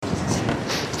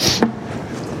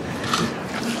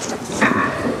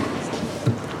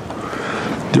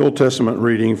The Old Testament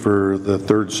reading for the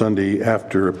third Sunday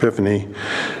after Epiphany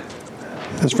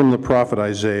is from the prophet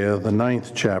Isaiah, the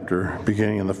 9th chapter,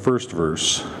 beginning in the first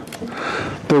verse.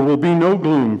 There will be no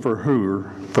gloom for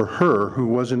her who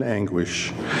was in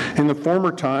anguish. In the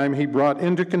former time he brought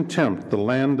into contempt the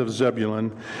land of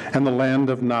Zebulun and the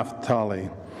land of Naphtali.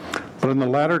 But in the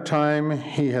latter time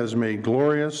he has made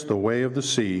glorious the way of the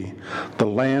sea, the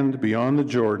land beyond the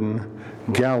Jordan,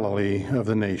 Galilee of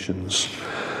the nations.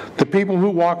 The people who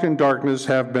walked in darkness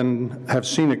have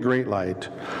seen a great light.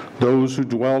 Those who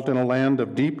dwelt in a land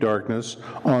of deep darkness,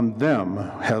 on them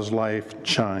has light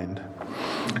shined.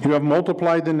 You have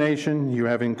multiplied the nation, you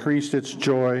have increased its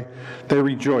joy. They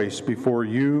rejoice before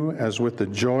you as with the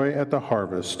joy at the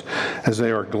harvest, as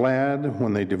they are glad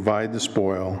when they divide the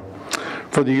spoil.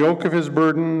 For the yoke of his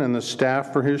burden and the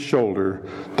staff for his shoulder,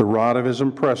 the rod of his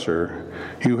oppressor,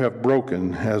 you have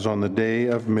broken as on the day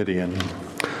of Midian.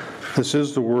 This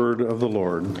is the word of the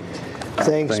Lord.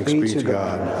 Thanks be to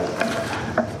God.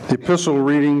 The epistle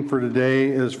reading for today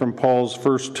is from Paul's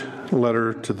first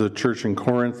letter to the church in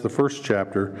Corinth, the first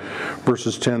chapter,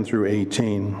 verses 10 through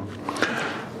 18.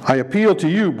 I appeal to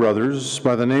you, brothers,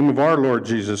 by the name of our Lord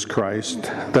Jesus Christ,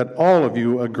 that all of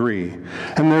you agree,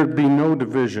 and there be no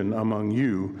division among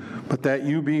you, but that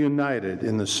you be united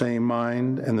in the same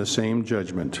mind and the same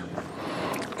judgment.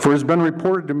 For it has been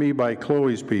reported to me by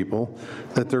Chloe's people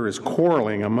that there is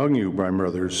quarreling among you, my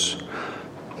brothers.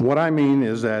 What I mean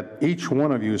is that each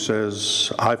one of you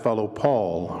says, I follow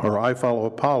Paul, or I follow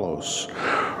Apollos,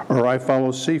 or I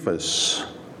follow Cephas,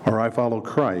 or I follow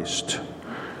Christ.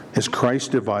 Is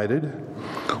Christ divided?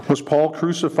 Was Paul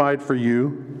crucified for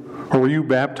you, or were you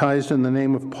baptized in the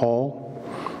name of Paul?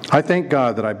 I thank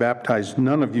God that I baptized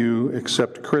none of you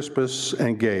except Crispus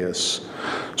and Gaius,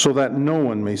 so that no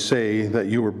one may say that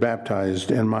you were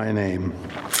baptized in my name.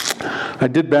 I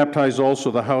did baptize also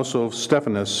the house of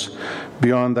Stephanas.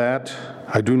 Beyond that,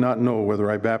 I do not know whether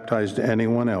I baptized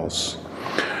anyone else.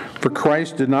 For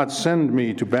Christ did not send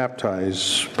me to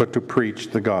baptize, but to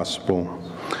preach the gospel,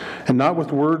 and not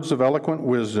with words of eloquent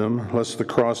wisdom, lest the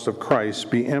cross of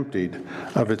Christ be emptied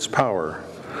of its power.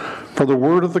 For the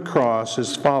word of the cross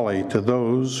is folly to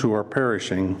those who are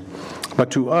perishing,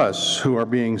 but to us who are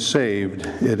being saved,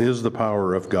 it is the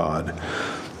power of God.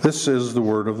 This is the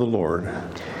word of the Lord.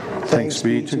 Thanks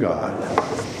be to God.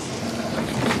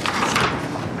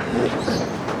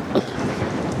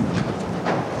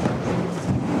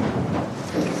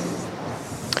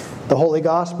 The Holy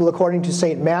Gospel according to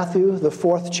St. Matthew, the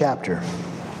 4th chapter.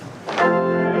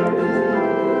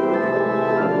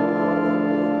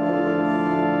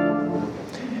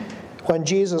 When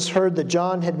Jesus heard that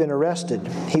John had been arrested,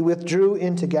 he withdrew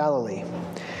into Galilee.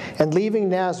 And leaving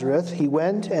Nazareth, he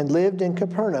went and lived in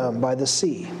Capernaum by the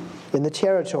sea, in the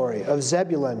territory of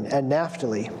Zebulun and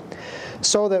Naphtali,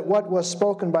 so that what was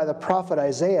spoken by the prophet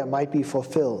Isaiah might be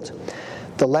fulfilled.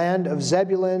 The land of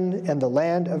Zebulun and the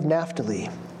land of Naphtali,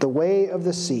 the way of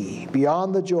the sea,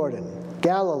 beyond the Jordan,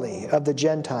 Galilee of the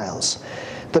Gentiles.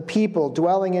 The people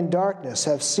dwelling in darkness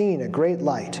have seen a great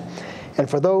light. And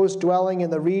for those dwelling in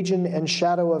the region and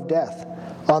shadow of death,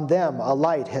 on them a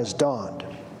light has dawned.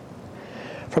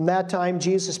 From that time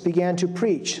Jesus began to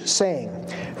preach, saying,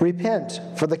 Repent,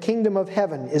 for the kingdom of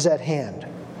heaven is at hand.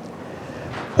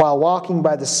 While walking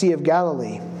by the Sea of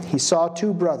Galilee, he saw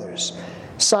two brothers,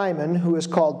 Simon, who is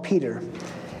called Peter,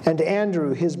 and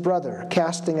Andrew his brother,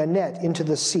 casting a net into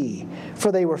the sea,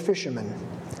 for they were fishermen.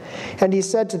 And he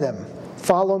said to them,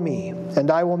 Follow me,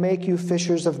 and I will make you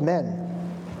fishers of men.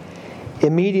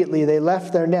 Immediately they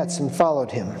left their nets and followed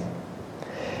him.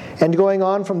 And going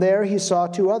on from there, he saw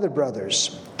two other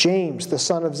brothers, James the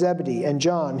son of Zebedee and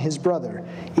John his brother,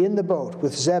 in the boat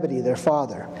with Zebedee their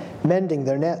father, mending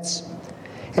their nets.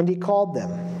 And he called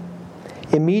them.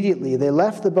 Immediately they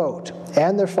left the boat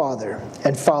and their father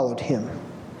and followed him.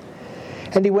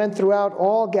 And he went throughout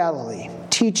all Galilee,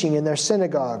 teaching in their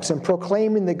synagogues and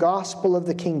proclaiming the gospel of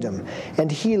the kingdom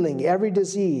and healing every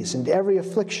disease and every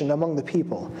affliction among the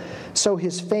people. So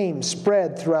his fame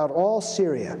spread throughout all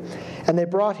Syria, and they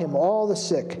brought him all the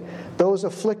sick, those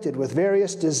afflicted with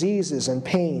various diseases and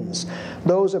pains,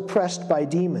 those oppressed by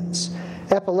demons,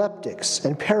 epileptics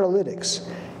and paralytics,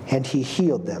 and he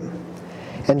healed them.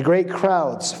 And great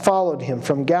crowds followed him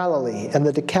from Galilee and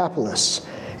the Decapolis,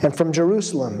 and from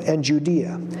Jerusalem and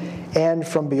Judea, and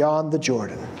from beyond the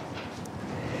Jordan.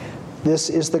 This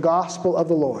is the gospel of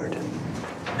the Lord.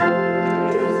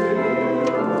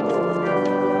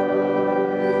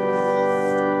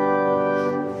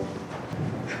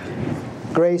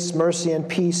 Grace, mercy, and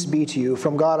peace be to you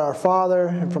from God our Father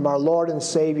and from our Lord and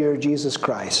Savior Jesus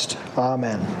Christ.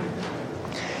 Amen.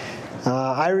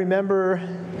 I remember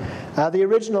The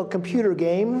original computer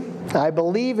game, I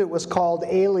believe it was called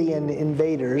Alien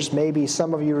Invaders. Maybe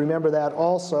some of you remember that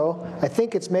also. I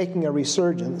think it's making a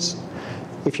resurgence,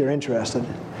 if you're interested.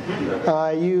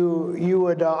 You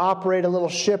would operate a little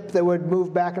ship that would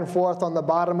move back and forth on the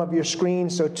bottom of your screen,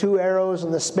 so 2 arrows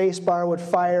and the space bar would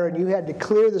fire, and you had to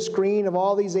clear the screen of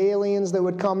all these aliens that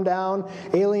would come down,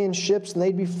 alien ships, and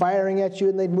they'd be firing at you,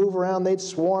 and they'd move around, they'd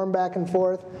swarm back and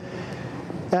forth.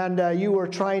 And you were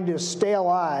trying to stay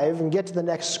alive and get to the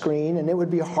next screen, and it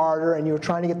would be harder, and you were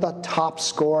trying to get the top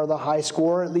score, the high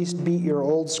score, or at least beat your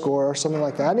old score or something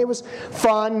like that. And it was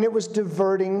fun, and it was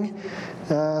diverting.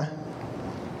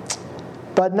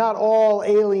 But not all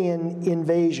alien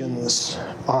invasions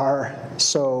are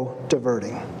so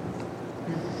diverting.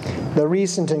 The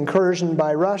recent incursion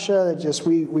by Russia,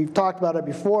 we've talked about it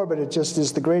before, but it just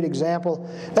is the great example.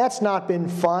 That's not been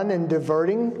fun and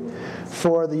diverting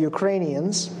for the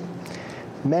Ukrainians.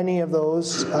 Many of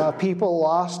those people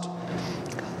lost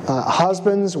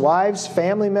husbands, wives,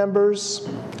 family members,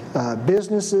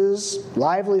 businesses,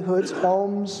 livelihoods,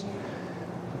 homes.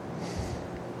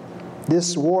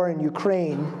 This war in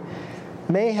Ukraine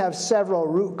may have several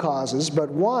root causes, but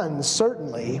one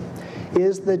certainly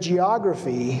is the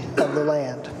geography of the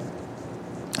land.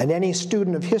 And any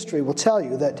student of history will tell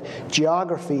you that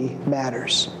geography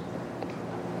matters.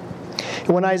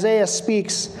 When Isaiah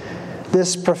speaks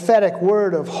this prophetic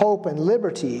word of hope and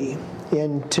liberty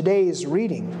in today's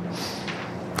reading,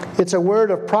 it's a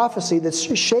word of prophecy that's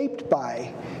shaped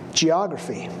by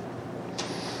geography.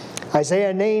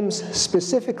 Isaiah names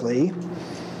specifically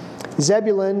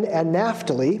Zebulun and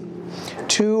Naphtali,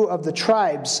 2 of the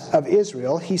tribes of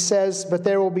Israel. He says, "But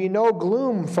there will be no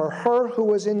gloom for her who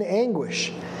was in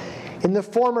anguish. In the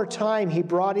former time he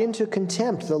brought into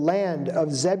contempt the land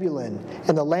of Zebulun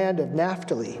and the land of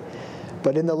Naphtali.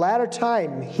 But in the latter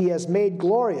time he has made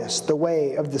glorious the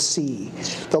way of the sea,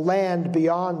 the land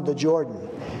beyond the Jordan,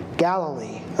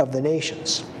 Galilee of the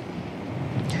nations."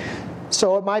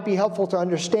 So it might be helpful to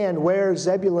understand where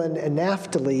Zebulun and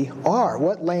Naphtali are.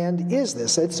 What land is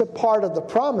this? It's a part of the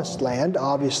promised land,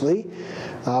 obviously,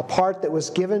 a part that was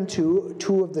given to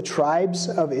 2 of the tribes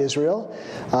of Israel.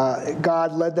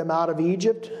 God led them out of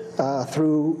Egypt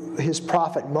through his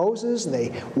prophet Moses, and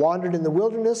they wandered in the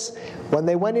wilderness. When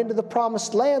they went into the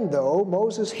promised land, though,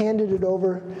 Moses handed it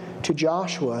over to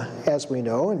Joshua, as we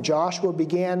know, and Joshua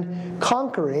began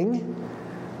conquering.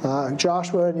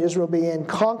 Joshua and Israel began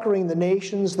conquering the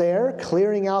nations there,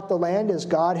 clearing out the land as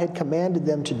God had commanded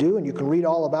them to do. And you can read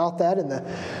all about that in the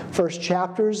first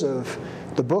chapters of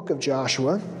the book of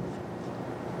Joshua.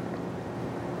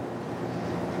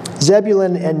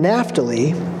 Zebulun and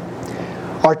Naphtali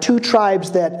are 2 tribes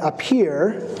that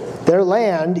appear. Their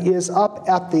land is up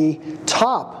at the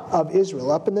top of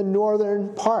Israel, up in the northern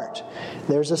part.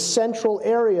 There's a central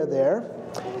area there.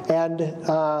 And if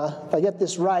I get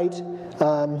this right,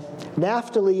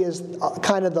 Naphtali is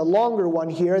kind of the longer one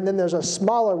here, and then there's a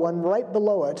smaller one right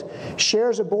below it,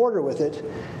 shares a border with it,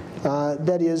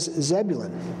 that is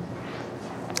Zebulun.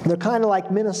 They're kind of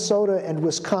like Minnesota and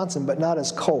Wisconsin, but not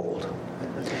as cold.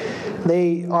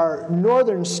 They are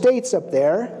northern states up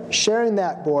there, sharing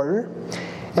that border,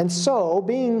 and so,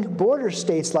 being border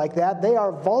states like that, they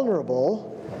are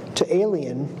vulnerable to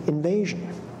alien invasion.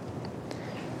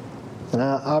 And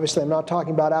obviously, I'm not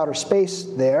talking about outer space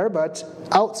there, but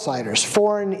outsiders,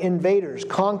 foreign invaders,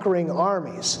 conquering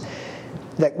armies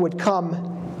that would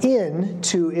come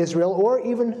into Israel or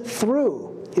even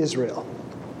through Israel.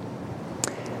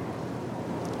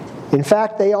 In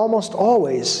fact, they almost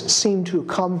always seem to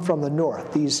come from the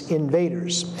north, these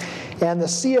invaders. And the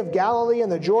Sea of Galilee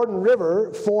and the Jordan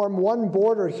River form one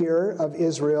border here of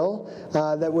Israel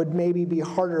that would maybe be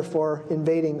harder for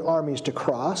invading armies to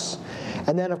cross.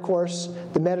 And then, of course,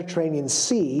 the Mediterranean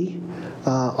Sea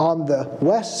on the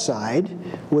west side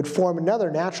would form another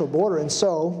natural border. And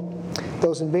so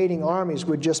those invading armies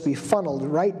would just be funneled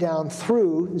right down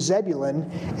through Zebulun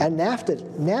and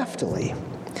Naphtali.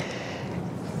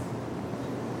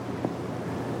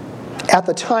 At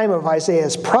the time of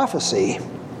Isaiah's prophecy,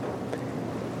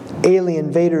 alien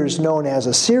invaders known as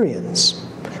Assyrians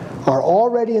are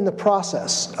already in the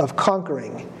process of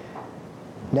conquering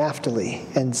Naphtali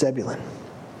and Zebulun.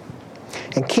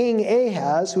 And King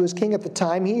Ahaz, who was king at the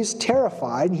time, he's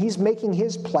terrified, and he's making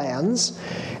his plans,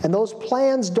 and those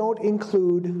plans don't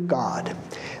include God.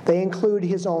 They include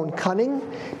his own cunning,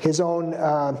 his own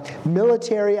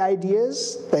military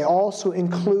ideas. They also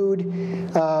include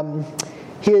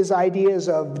his ideas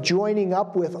of joining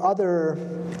up with other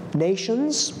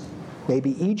nations,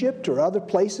 maybe Egypt or other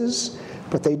places,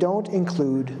 but they don't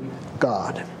include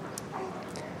God.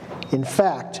 In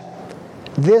fact,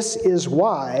 this is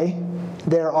why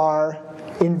there are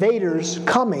invaders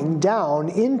coming down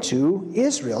into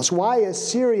Israel. It's why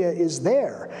Assyria is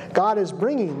there. God is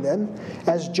bringing them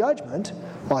as judgment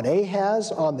on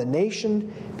Ahaz, on the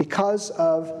nation, because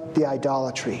of the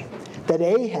idolatry that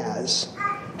Ahaz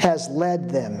has led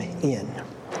them in.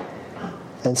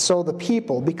 And so the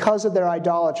people, because of their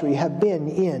idolatry, have been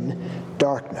in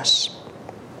darkness.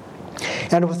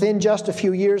 And within just a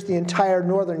few years, the entire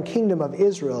northern kingdom of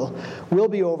Israel will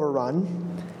be overrun,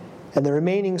 and the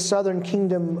remaining southern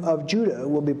kingdom of Judah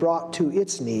will be brought to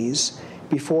its knees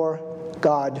before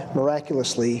God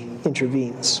miraculously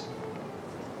intervenes.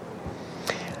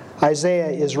 Isaiah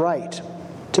is right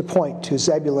to point to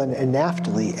Zebulun and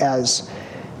Naphtali as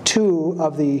two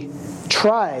of the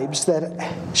tribes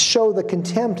that show the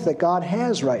contempt that God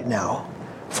has right now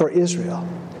for Israel.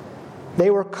 They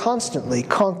were constantly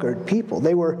conquered people.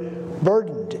 They were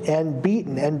burdened and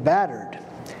beaten and battered.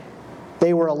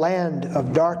 They were a land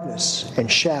of darkness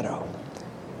and shadow.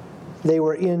 They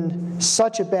were in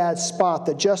such a bad spot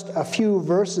that just a few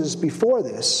verses before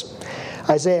this,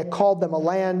 Isaiah called them a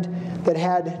land that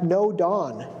had no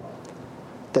dawn,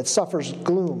 that suffers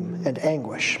gloom and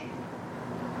anguish.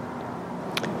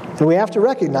 And we have to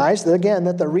recognize that, again,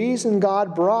 that the reason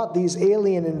God brought these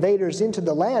alien invaders into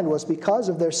the land was because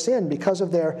of their sin, because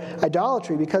of their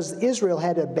idolatry, because Israel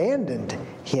had abandoned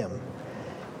him.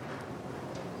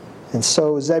 And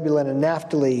so Zebulun and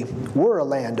Naphtali were a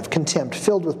land of contempt,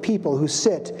 filled with people who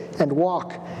sit and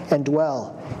walk and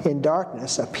dwell in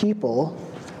darkness, a people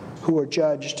who are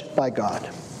judged by God.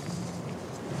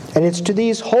 And it's to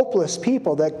these hopeless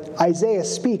people that Isaiah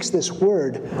speaks this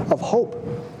word of hope.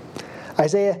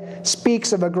 Isaiah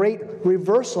speaks of a great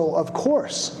reversal of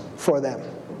course for them.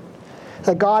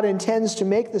 That God intends to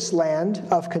make this land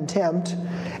of contempt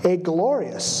a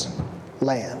glorious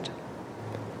land.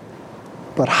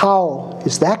 But how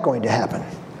is that going to happen?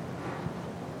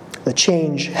 The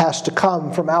change has to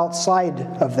come from outside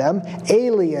of them,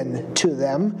 alien to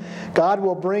them. God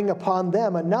will bring upon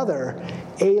them another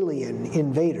alien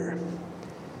invader.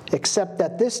 Except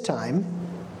that this time,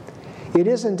 it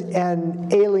isn't an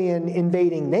alien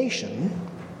invading nation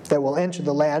that will enter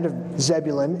the land of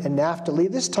Zebulun and Naphtali.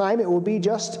 This time it will be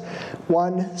just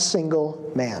one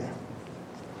single man.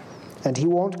 And he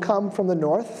won't come from the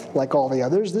north like all the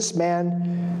others. This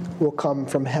man will come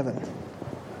from heaven.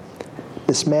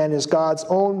 This man is God's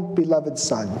own beloved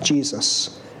Son,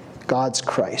 Jesus, God's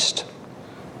Christ.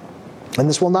 And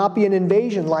this will not be an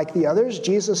invasion like the others.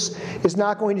 Jesus is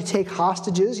not going to take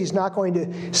hostages. He's not going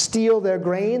to steal their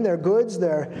grain, their goods,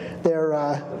 their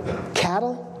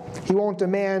cattle. He won't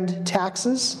demand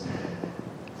taxes.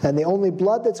 And the only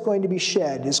blood that's going to be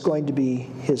shed is going to be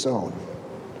his own.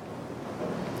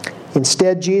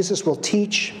 Instead, Jesus will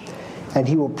teach and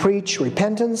he will preach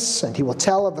repentance and he will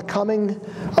tell of the coming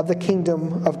of the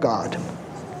kingdom of God.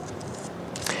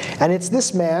 And it's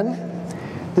this man,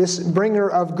 this bringer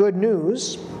of good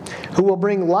news, who will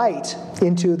bring light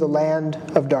into the land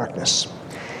of darkness.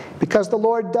 Because the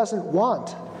Lord doesn't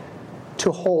want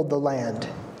to hold the land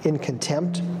in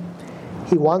contempt.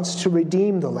 He wants to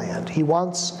redeem the land. He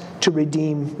wants to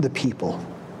redeem the people.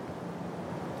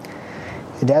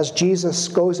 And as Jesus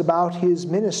goes about his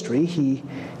ministry, he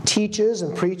teaches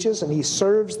and preaches and he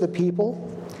serves the people.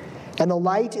 And the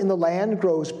light in the land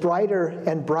grows brighter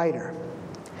and brighter.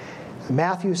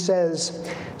 Matthew says,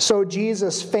 "So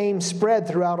Jesus' fame spread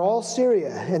throughout all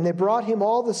Syria, and they brought him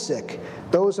all the sick,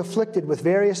 those afflicted with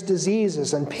various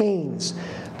diseases and pains,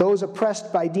 those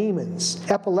oppressed by demons,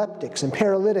 epileptics and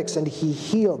paralytics, and he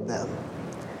healed them."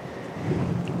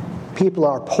 People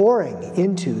are pouring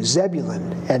into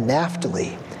Zebulun and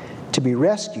Naphtali to be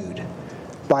rescued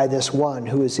by this one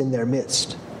who is in their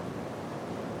midst.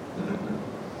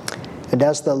 And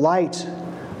as the light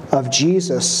of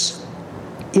Jesus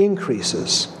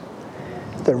increases,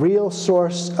 the real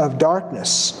source of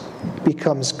darkness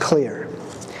becomes clear.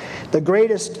 The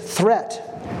greatest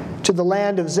threat to the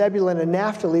land of Zebulun and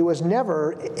Naphtali was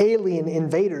never alien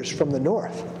invaders from the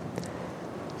north.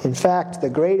 In fact, the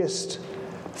greatest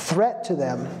threat to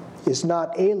them is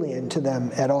not alien to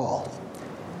them at all.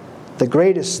 The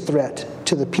greatest threat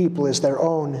to the people is their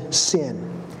own sin.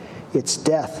 It's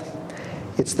death.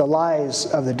 It's the lies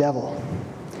of the devil.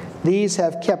 These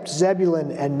have kept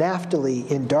Zebulun and Naphtali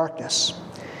in darkness.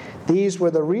 These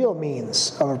were the real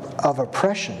means of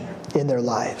oppression in their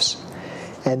lives.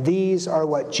 And these are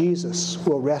what Jesus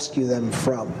will rescue them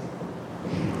from.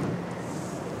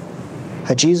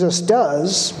 Jesus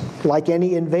does, like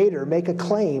any invader, make a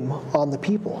claim on the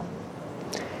people.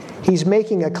 He's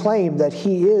making a claim that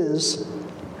he is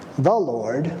the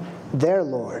Lord, their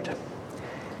Lord.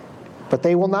 But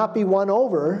they will not be won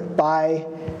over by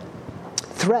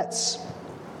threats,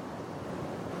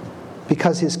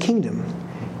 because his kingdom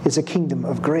is a kingdom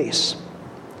of grace.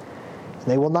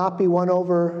 They will not be won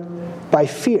over by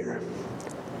fear,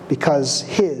 because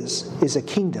his is a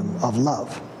kingdom of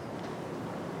love.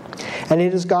 And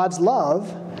it is God's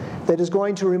love that is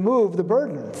going to remove the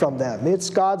burden from them. It's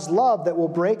God's love that will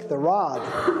break the rod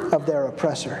of their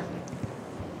oppressor.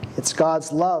 It's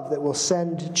God's love that will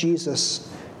send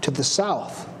Jesus to the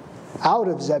south, out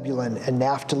of Zebulun and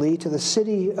Naphtali, to the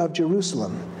city of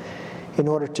Jerusalem, in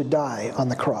order to die on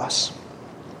the cross.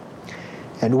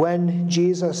 And when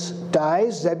Jesus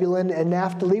dies, Zebulun and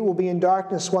Naphtali will be in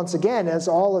darkness once again, as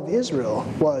all of Israel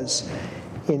was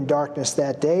in darkness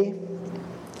that day,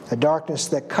 a darkness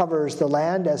that covers the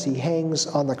land as he hangs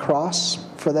on the cross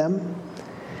for them.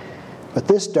 But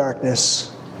this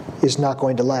darkness is not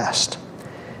going to last.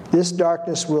 This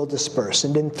darkness will disperse,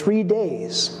 and in 3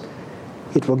 days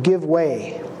it will give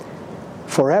way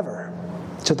forever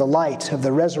to the light of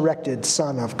the resurrected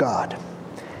Son of God.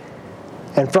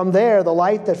 And from there, the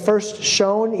light that first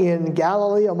shone in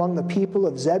Galilee among the people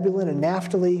of Zebulun and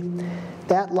Naphtali,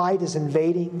 that light is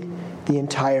invading the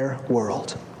entire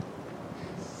world.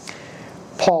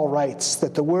 Paul writes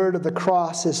that the word of the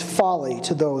cross is folly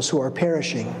to those who are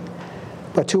perishing,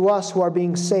 but to us who are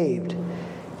being saved,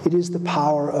 it is the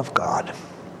power of God.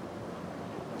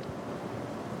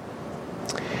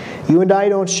 You and I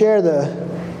don't share the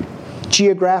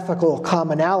geographical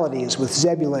commonalities with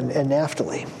Zebulun and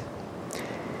Naphtali.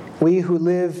 We who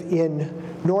live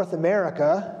in North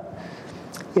America,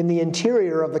 in the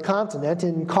interior of the continent,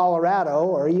 in Colorado,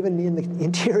 or even in the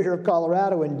interior of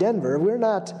Colorado in Denver, we're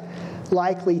not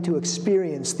likely to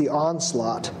experience the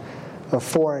onslaught of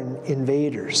foreign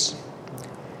invaders.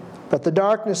 But the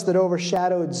darkness that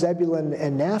overshadowed Zebulun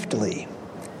and Naphtali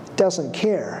doesn't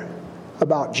care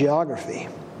about geography,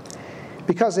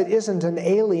 because it isn't an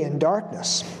alien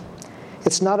darkness.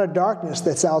 It's not a darkness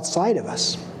that's outside of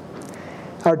us.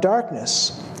 Our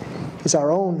darkness is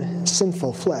our own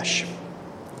sinful flesh.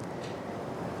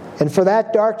 And for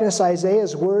that darkness,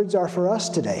 Isaiah's words are for us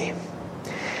today.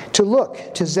 To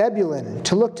look to Zebulun,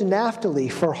 to look to Naphtali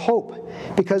for hope,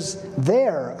 because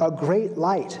there a great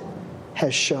light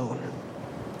has shone.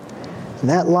 And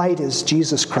that light is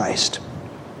Jesus Christ.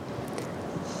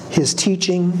 His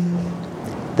teaching,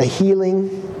 the healing,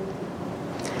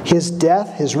 his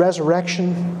death, his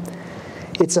resurrection.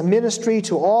 It's a ministry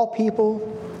to all people,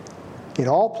 in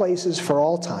all places, for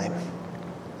all time.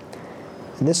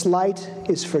 And this light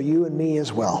is for you and me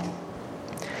as well.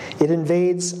 It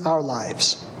invades our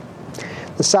lives.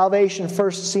 The salvation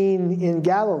first seen in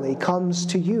Galilee comes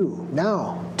to you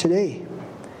now, today,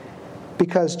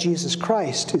 because Jesus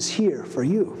Christ is here for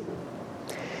you.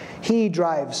 He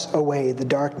drives away the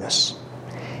darkness.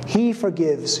 He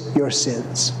forgives your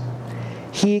sins.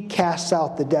 He casts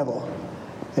out the devil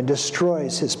and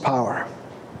destroys his power.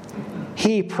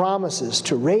 He promises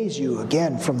to raise you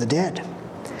again from the dead.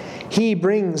 He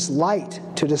brings light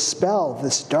to dispel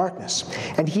this darkness,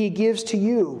 and he gives to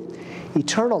you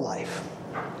eternal life,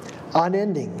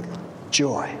 unending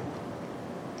joy.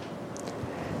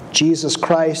 Jesus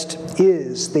Christ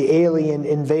is the alien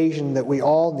invasion that we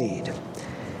all need.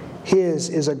 His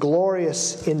is a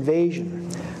glorious invasion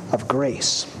of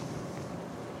grace.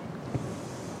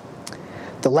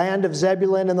 The land of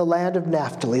Zebulun and the land of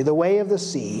Naphtali, the way of the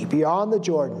sea, beyond the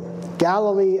Jordan,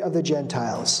 Galilee of the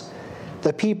Gentiles,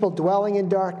 the people dwelling in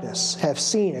darkness have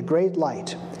seen a great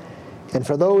light. And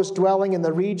for those dwelling in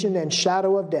the region and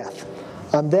shadow of death,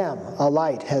 on them a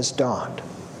light has dawned.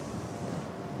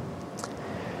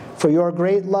 For your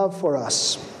great love for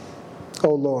us, O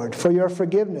Lord, for your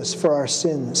forgiveness for our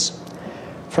sins,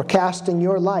 for casting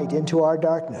your light into our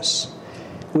darkness,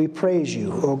 we praise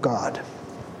you, O God.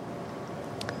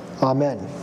 Amen.